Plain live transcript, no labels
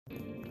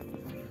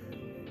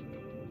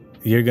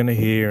You're going to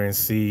hear and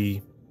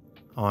see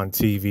on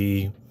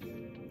TV,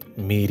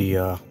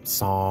 media,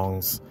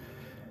 songs,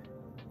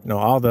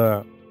 all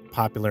the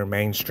popular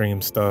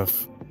mainstream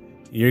stuff.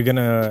 You're going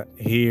to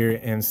hear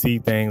and see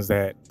things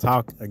that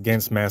talk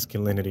against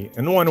masculinity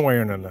in one way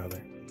or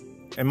another.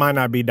 It might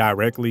not be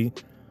directly,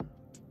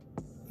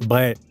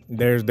 but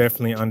there's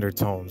definitely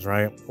undertones,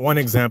 right? One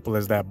example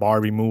is that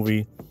Barbie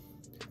movie.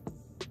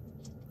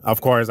 Of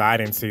course, I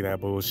didn't see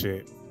that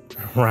bullshit,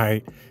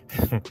 right?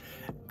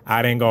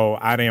 I didn't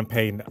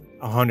pay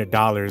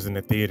 $100 in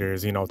the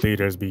theaters.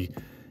 Theaters be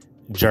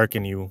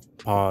jerking you,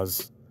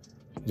 pause,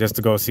 just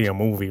to go see a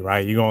movie,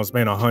 right? You're going to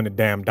spend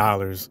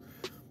 $100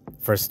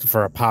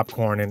 for a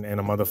popcorn and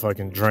a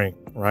motherfucking drink,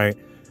 right?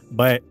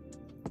 But,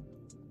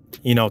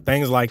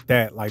 things like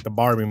that, like the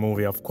Barbie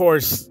movie, of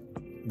course,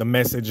 the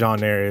message on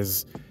there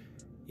is,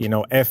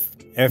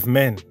 F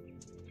men.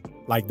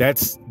 Like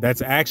that's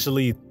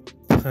actually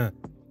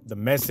the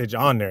message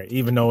on there,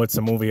 even though it's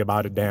a movie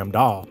about a damn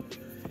doll.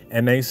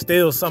 And they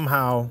still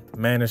somehow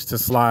managed to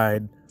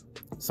slide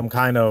some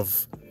kind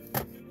of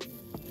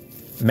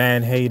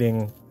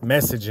man-hating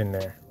message in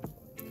there,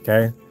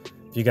 okay?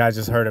 If you guys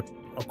just heard a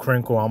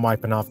crinkle, I'm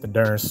wiping off the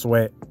darn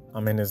sweat.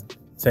 I'm in this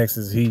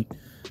Texas heat,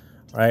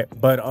 right?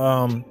 But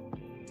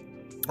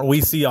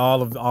we see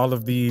all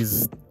of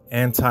these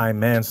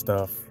anti-man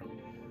stuff.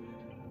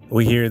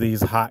 We hear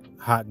these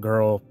hot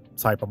girl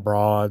type of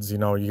broads. You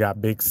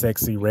got Big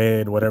Sexy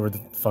Red, whatever the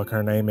fuck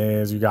her name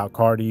is. You got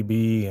Cardi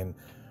B and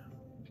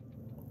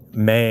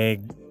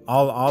Meg,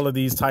 all of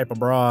these type of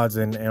broads,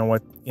 and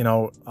what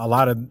a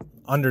lot of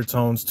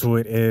undertones to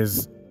it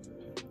is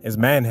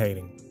man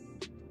hating,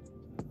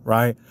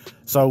 right?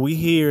 So we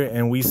hear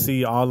and we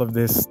see all of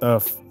this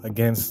stuff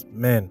against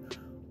men,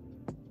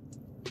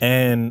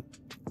 and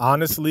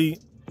honestly,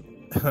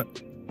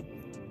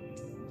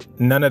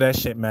 none of that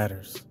shit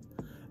matters,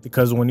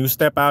 because when you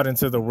step out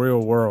into the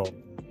real world,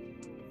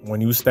 when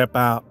you step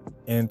out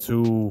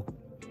into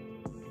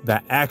the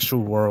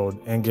actual world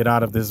and get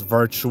out of this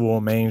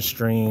virtual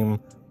mainstream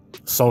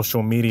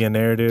social media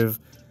narrative,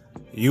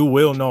 you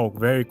will know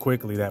very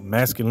quickly that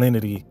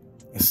masculinity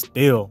is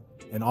still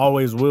and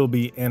always will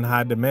be in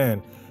high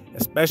demand,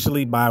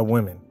 especially by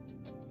women,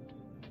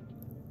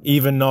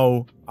 even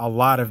though a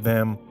lot of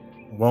them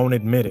won't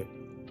admit it.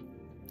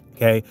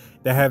 Okay,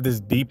 they have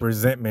this deep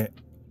resentment,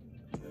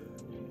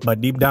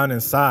 but deep down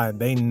inside,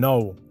 they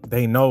know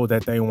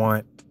that they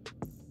want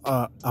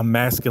a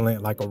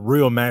masculine, like a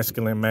real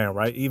masculine man,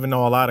 right? Even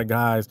though a lot of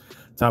guys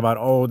talk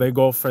about, they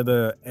go for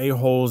the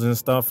a-holes and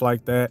stuff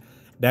like that.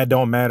 That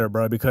don't matter,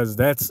 bro, because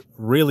that's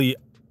really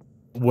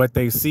what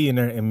they see in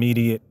their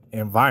immediate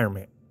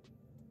environment.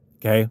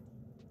 Okay,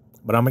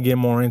 but I'm gonna get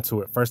more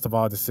into it. First of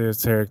all, this is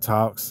Solidtarik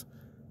Talks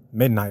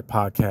Midnight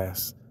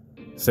Podcast.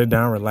 Sit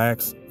down,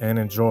 relax, and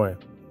enjoy.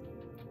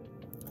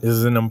 This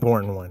is an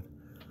important one.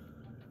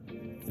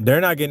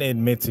 They're not gonna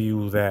admit to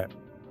you that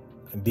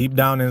deep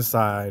down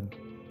inside,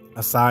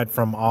 aside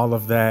from all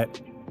of that,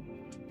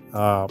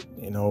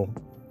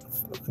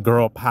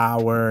 girl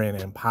power and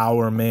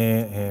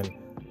empowerment and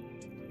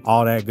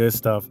all that good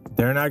stuff,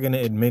 they're not going to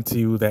admit to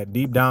you that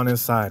deep down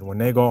inside, when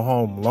they go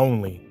home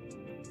lonely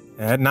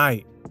at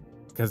night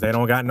because they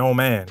don't got no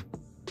man,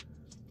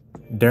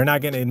 they're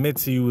not going to admit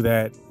to you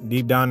that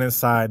deep down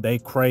inside, they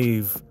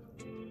crave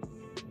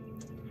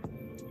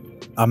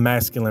a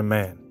masculine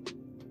man.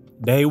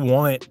 They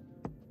want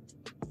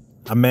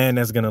a man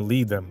that's going to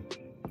lead them,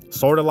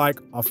 sort of like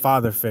a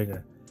father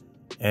figure.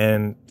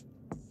 And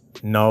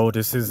no,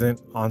 this isn't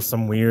on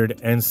some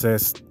weird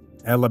incest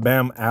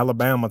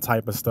Alabama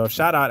type of stuff.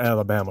 Shout out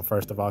Alabama,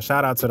 first of all.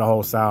 Shout out to the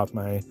whole South,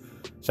 man.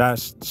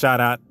 Shout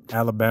out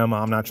Alabama.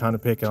 I'm not trying to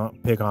pick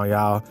on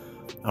y'all.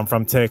 I'm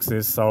from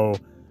Texas, so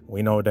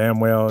we know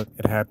damn well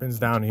it happens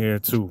down here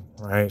too,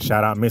 right?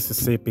 Shout out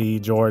Mississippi,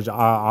 Georgia,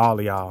 all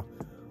of y'all.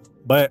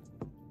 But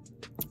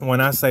when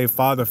I say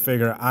father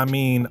figure, I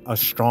mean a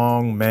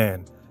strong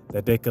man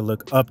that they can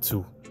look up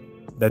to,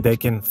 that they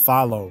can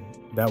follow,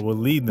 that will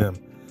lead them.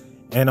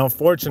 And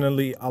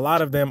unfortunately, a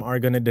lot of them are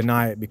going to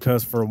deny it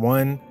because, for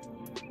one,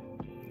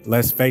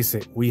 let's face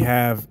it, we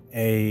have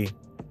a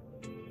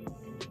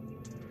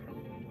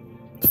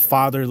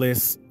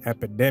fatherless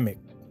epidemic,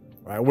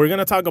 right? We're going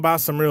to talk about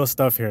some real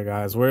stuff here,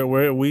 guys. We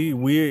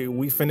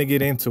finna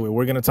get into it.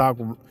 We're going to talk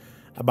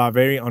about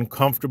very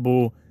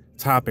uncomfortable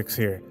topics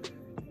here.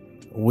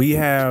 We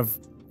have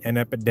an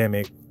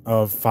epidemic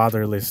of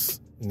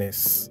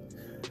fatherlessness,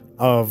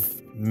 of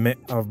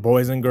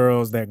boys and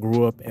girls that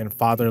grew up in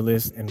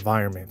fatherless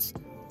environments.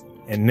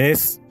 And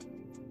this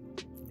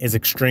is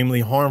extremely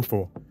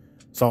harmful.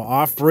 So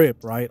off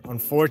rip, right?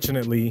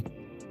 Unfortunately,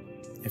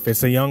 if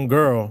it's a young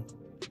girl,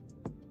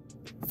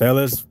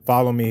 fellas,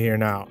 follow me here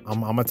now.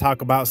 I'm going to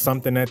talk about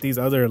something that these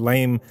other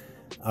lame,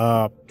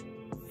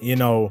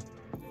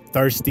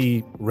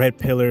 thirsty red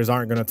pillars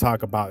aren't going to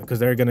talk about, because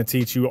they're going to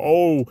teach you,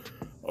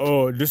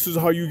 this is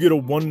how you get a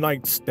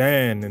one-night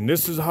stand, and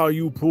this is how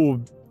you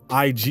pull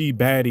IG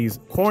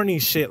baddies, corny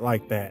shit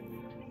like that.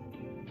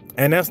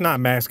 And that's not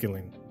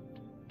masculine.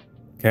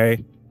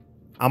 Okay?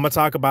 I'm gonna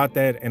talk about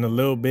that in a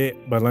little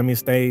bit, but let me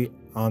stay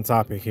on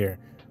topic here.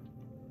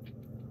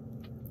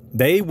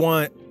 They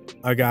want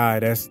a guy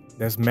that's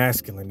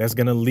masculine, that's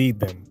gonna lead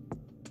them,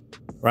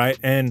 right?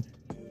 And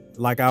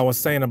like I was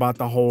saying about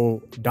the whole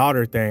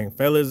daughter thing,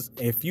 fellas,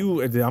 I'm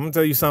gonna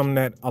tell you something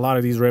that a lot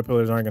of these red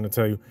pillars aren't gonna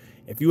tell you.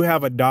 If you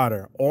have a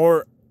daughter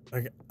or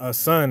a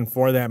son,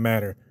 for that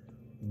matter,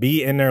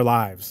 be in their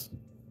lives.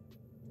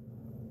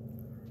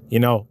 You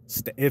know,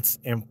 it's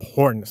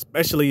important,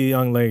 especially a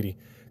young lady,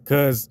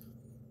 because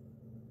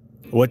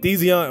what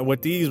these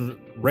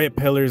red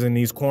pillars and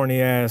these corny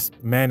ass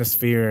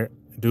manosphere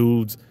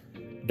dudes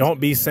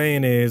don't be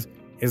saying is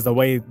the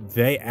way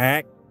they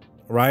act,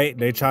 right?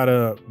 They try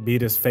to be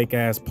this fake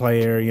ass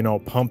player, you know,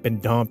 pump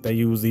and dump. They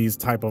use these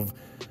type of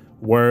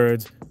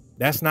words.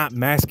 That's not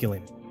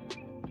masculine.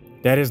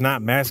 That is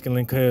not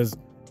masculine, because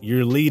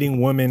you're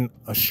leading women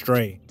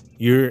astray.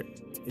 You're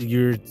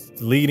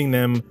leading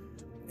them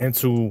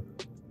into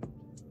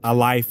a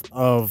life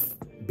of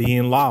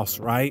being lost,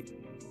 right?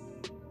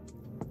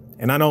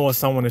 And I know what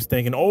someone is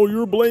thinking, oh,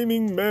 you're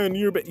blaming men.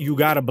 You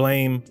got to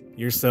blame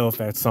yourself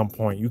at some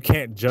point. You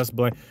can't just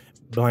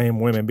blame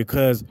women,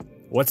 because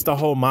what's the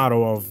whole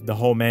motto of the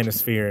whole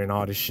manosphere and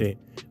all this shit?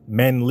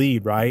 Men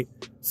lead, right?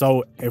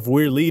 So if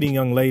we're leading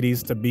young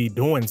ladies to be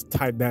doing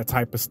that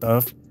type of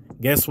stuff,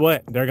 guess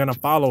what? They're going to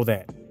follow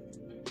that.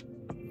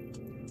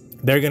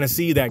 They're going to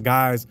see that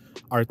guys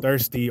are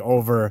thirsty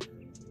over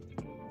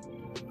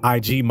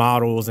IG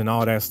models and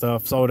all that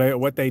stuff. So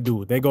what they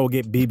do, they go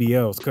get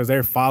BBLs, because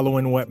they're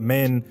following what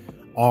men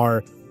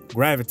are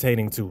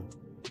gravitating to.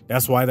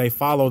 That's why they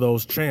follow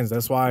those trends.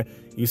 That's why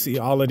you see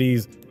all of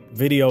these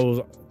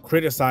videos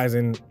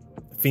criticizing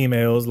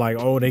females like,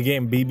 oh, they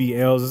getting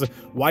BBLs.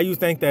 Why you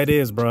think that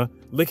is, bruh?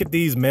 Look at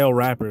these male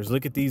rappers.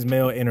 Look at these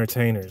male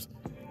entertainers.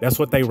 That's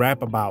what they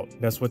rap about.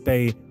 That's what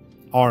they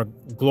are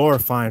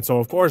glorifying. So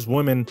of course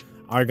women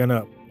are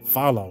gonna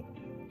follow.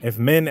 If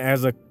men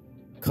as a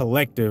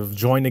collective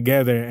join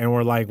together and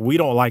we're like, we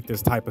don't like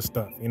this type of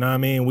stuff, you know what I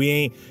mean, we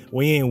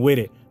ain't with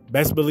it,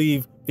 best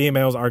believe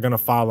females are gonna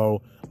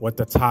follow what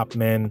the top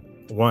men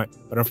want.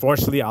 But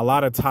unfortunately, a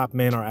lot of top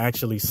men are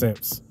actually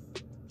simps.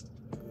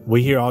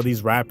 We hear all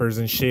these rappers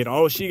and shit,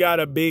 oh, she got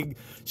a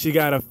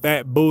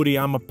fat booty,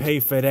 I'ma pay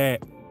for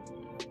that,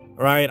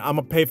 right?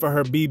 I'ma pay for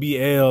her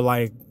BBL.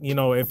 Like, you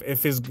know, if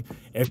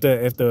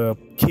the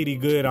kitty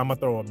good, I'ma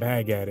throw a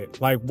bag at it.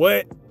 Like,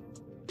 what?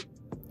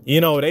 You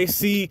know, they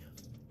see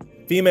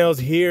females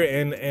hear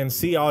and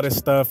see all this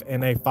stuff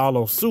and they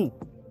follow suit.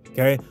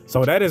 Okay,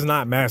 so that is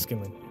not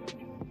masculine.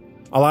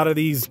 A lot of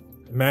these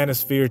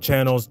manosphere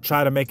channels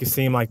try to make it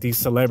seem like these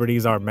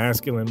celebrities are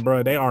masculine,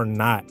 bro. They are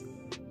not.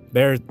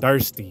 They're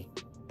thirsty.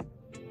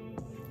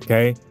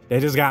 Okay, they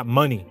just got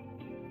money.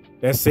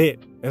 That's it.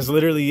 That's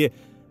literally it.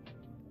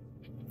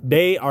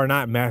 They are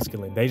not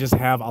masculine. They just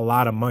have a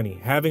lot of money.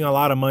 Having a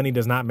lot of money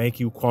does not make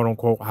you quote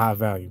unquote high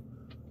value.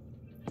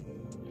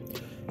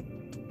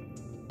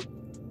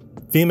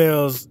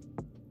 Females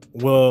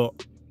will,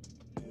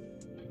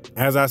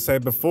 as I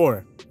said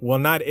before, will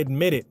not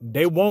admit it.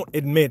 They won't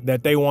admit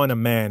that they want a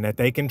man that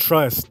they can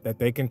trust,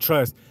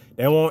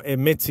 They won't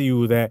admit to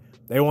you that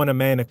they want a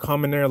man to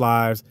come in their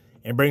lives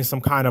and bring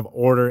some kind of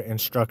order and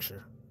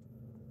structure.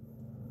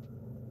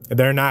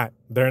 They're not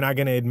going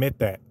to admit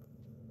that.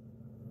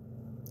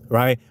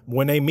 Right?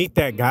 When they meet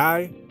that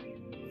guy,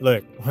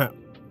 look,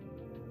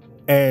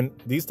 and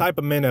these type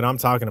of men that I'm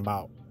talking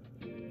about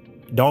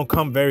don't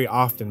come very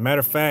often.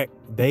 Matter of fact,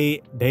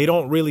 they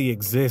don't really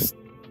exist,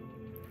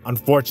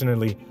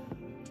 unfortunately.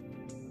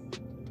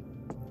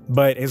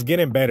 But it's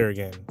getting better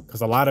again,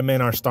 because a lot of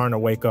men are starting to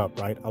wake up,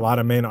 right? A lot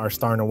of men are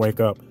starting to wake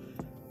up.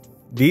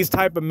 These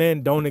type of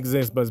men don't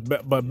exist,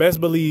 but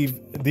best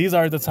believe these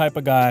are the type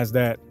of guys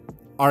that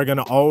are going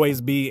to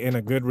always be in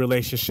a good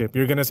relationship.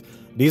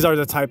 These are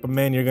the type of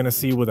men you're going to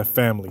see with a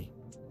family.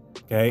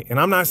 Okay? And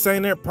I'm not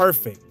saying they're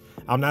perfect.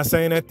 I'm not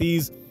saying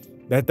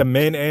that the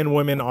men and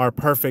women are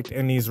perfect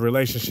in these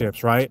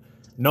relationships, right?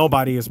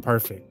 Nobody is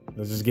perfect.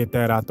 Let's just get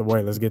that out the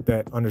way. Let's get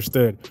that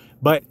understood.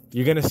 But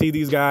you're going to see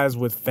these guys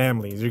with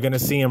families. You're going to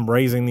see them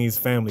raising these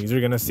families.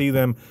 You're going to see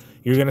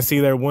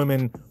their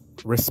women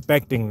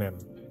respecting them.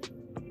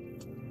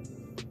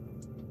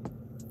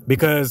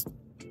 Because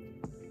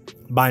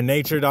by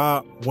nature,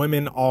 dog,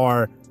 women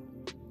are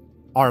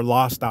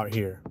lost out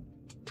here.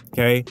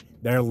 Okay?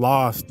 They're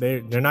lost.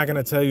 They're not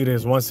going to tell you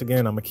this. Once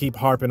again, I'm going to keep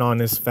harping on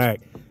this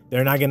fact.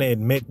 They're not going to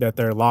admit that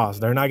they're lost.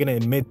 They're not going to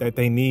admit that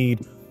they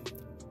need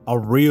a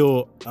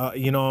real,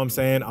 you know what I'm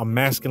saying, a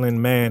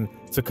masculine man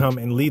to come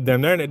and lead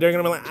them. They're going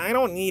to be like, I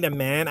don't need a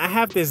man. I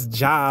have this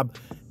job.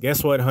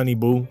 Guess what, honey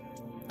boo?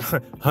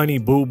 Honey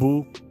boo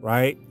boo,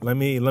 right? Let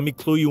me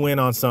clue you in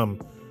on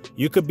something.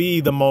 You could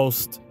be the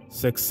most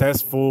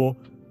successful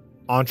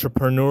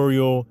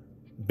entrepreneurial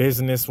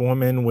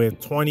businesswoman with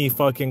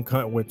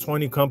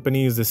 20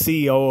 companies, the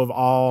CEO of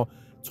all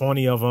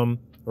 20 of them,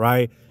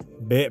 right?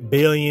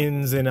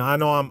 Billions. And I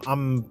know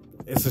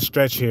it's a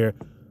stretch here,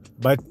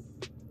 but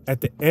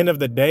at the end of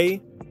the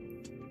day,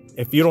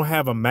 if you don't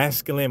have a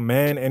masculine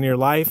man in your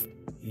life,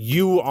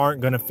 you aren't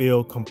going to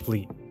feel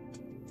complete.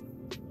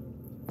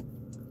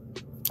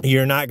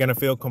 you're not going to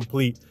feel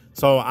complete.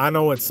 So I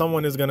know what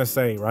someone is going to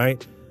say,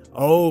 right?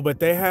 Oh, but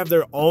they have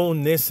their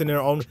own this and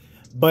their own.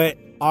 But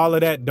all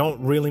of that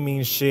don't really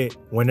mean shit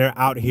when they're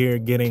out here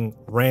getting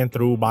ran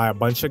through by a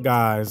bunch of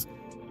guys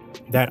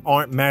that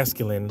aren't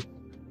masculine,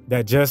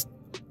 that just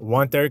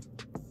want their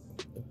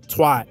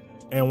twat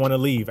and want to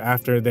leave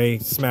after they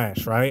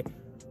smash, right?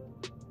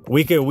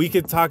 We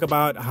could talk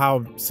about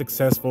how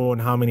successful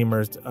and how many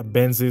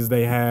Benzes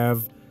they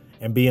have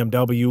and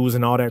BMWs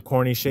and all that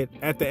corny shit.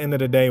 At the end of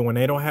the day, when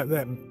they don't have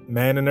that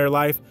man in their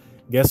life,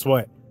 guess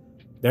what?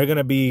 They're going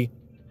to be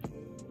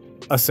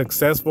a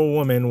successful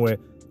woman with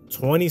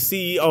 20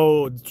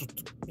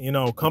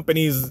 CEO,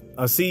 companies,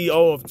 a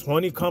CEO of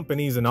 20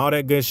 companies and all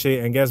that good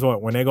shit. And guess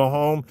what? When they go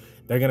home,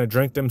 they're going to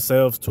drink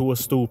themselves to a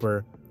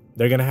stupor.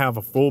 They're going to have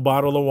a full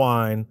bottle of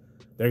wine.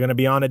 They're going to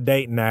be on a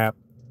dating app,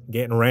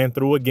 getting ran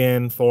through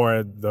again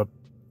for the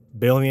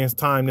billionth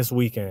time this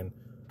weekend.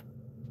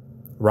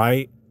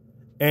 Right?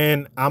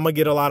 And I'm going to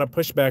get a lot of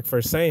pushback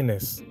for saying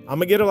this.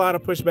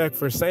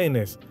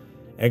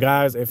 And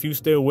guys, if you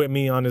still with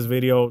me on this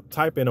video,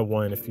 type in a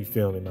 1 if you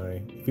feel me,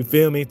 man. If you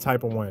feel me,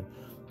 type a 1.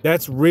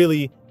 That's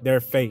really their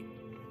fate.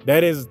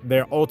 That is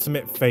their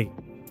ultimate fate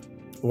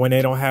when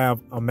they don't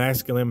have a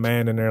masculine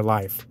man in their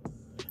life.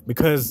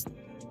 Because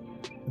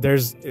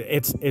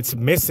it's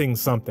missing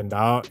something,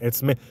 dog.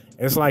 It's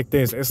like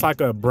this. It's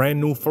like a brand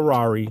new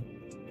Ferrari,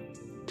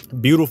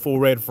 beautiful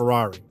red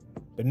Ferrari,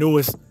 the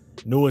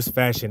newest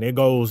fashion. It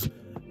goes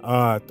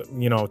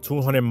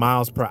 200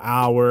 miles per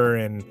hour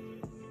and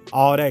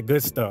all that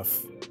good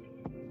stuff.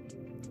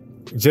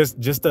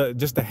 Just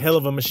a hell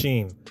of a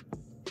machine.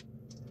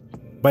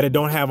 But it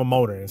don't have a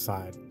motor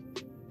inside.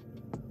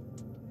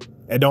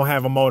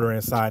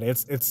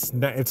 It's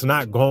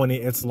not going.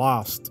 It's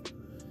lost.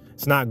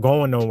 It's not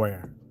going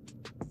nowhere.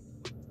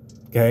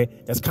 Okay?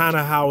 That's kind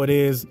of how it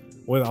is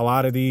with a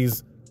lot of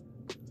these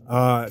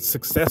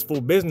successful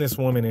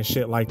businesswomen and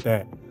shit like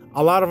that.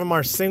 A lot of them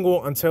are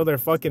single until their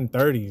fucking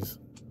 30s.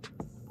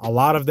 A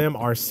lot of them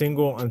are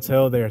single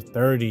until their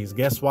 30s.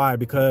 Guess why?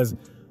 Because,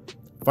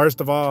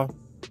 first of all,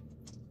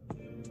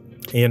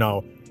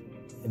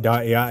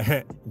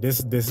 this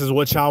is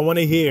what y'all want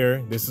to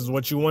hear. This is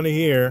what you want to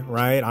hear,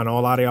 right? I know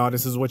a lot of y'all,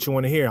 this is what you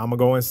want to hear. I'm going to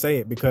go and say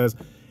it because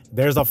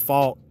there's a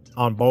fault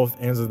on both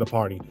ends of the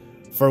party.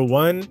 For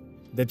one,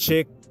 the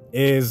chick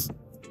is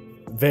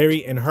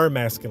very in her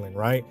masculine,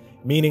 right?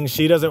 Meaning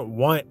she doesn't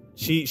want,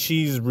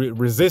 she's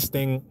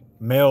resisting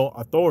male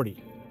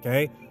authority,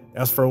 okay?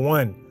 That's for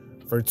one.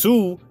 For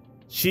two,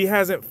 she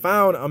hasn't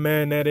found a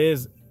man that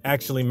is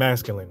actually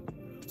masculine.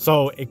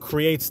 So it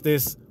creates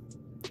this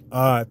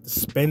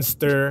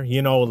spinster,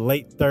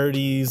 late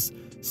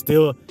 30s,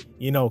 still,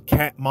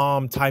 cat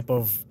mom type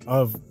of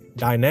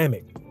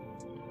dynamic.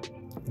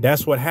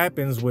 That's what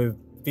happens with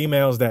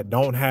females that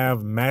don't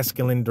have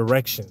masculine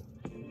direction,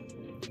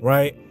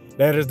 right?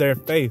 That is their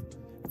fate.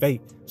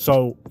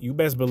 So you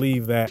best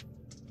believe that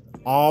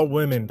all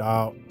women,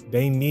 dog,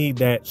 they need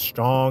that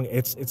strong.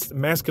 It's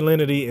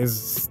masculinity is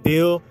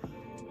still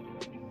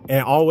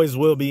and always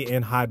will be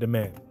in high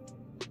demand.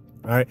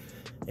 All right.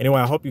 Anyway,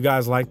 I hope you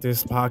guys like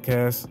this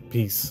podcast.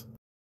 Peace.